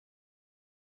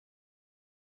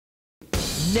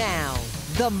Now,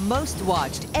 the most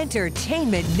watched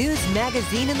entertainment news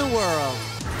magazine in the world.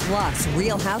 Plus,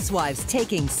 Real Housewives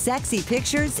taking sexy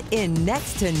pictures in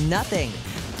next to nothing.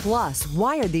 Plus,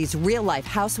 why are these real-life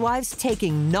housewives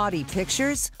taking naughty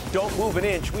pictures? Don't move an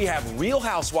inch. We have Real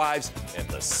Housewives and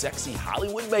the sexy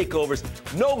Hollywood makeovers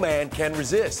no man can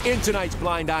resist. In tonight's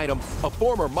blind item, a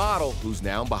former model who's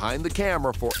now behind the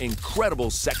camera for incredible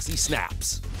sexy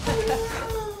snaps.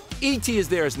 E.T. is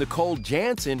there as Nicole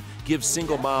Janssen gives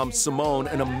single mom Simone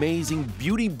an amazing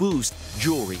beauty boost,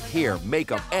 jewelry, hair,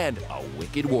 makeup, and a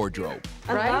wicked wardrobe.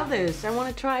 I love this. I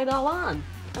want to try it all on.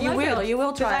 You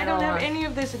will try I it don't all have on. any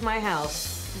of this at my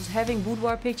house. Just having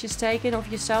boudoir pictures taken of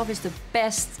yourself is the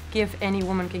best gift any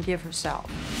woman can give herself.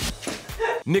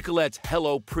 Nicolette's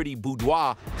Hello Pritty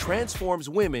Boudoir transforms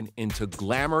women into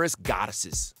glamorous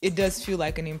goddesses. It does feel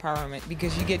like an empowerment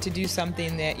because you get to do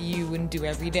something that you wouldn't do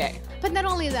every day. But not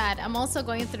only that, I'm also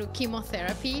going through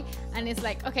chemotherapy, and it's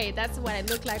like, okay, that's what I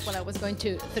look like while I was going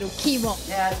through chemo.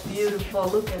 Yeah, it's beautiful.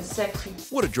 Look at sexy.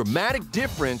 What a dramatic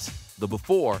difference, the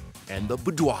before and the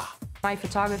boudoir. My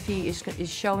photography is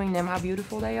showing them how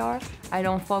beautiful they are. I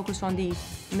don't focus on the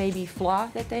maybe flaw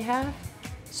that they have.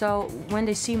 So when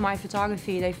they see my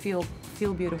photography, they feel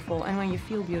beautiful. And when you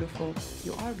feel beautiful,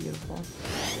 you are beautiful.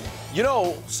 You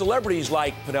know, celebrities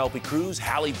like Penelope Cruz,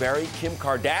 Halle Berry, Kim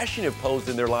Kardashian have posed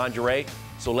in their lingerie.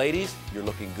 So ladies, you're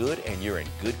looking good and you're in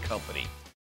good company.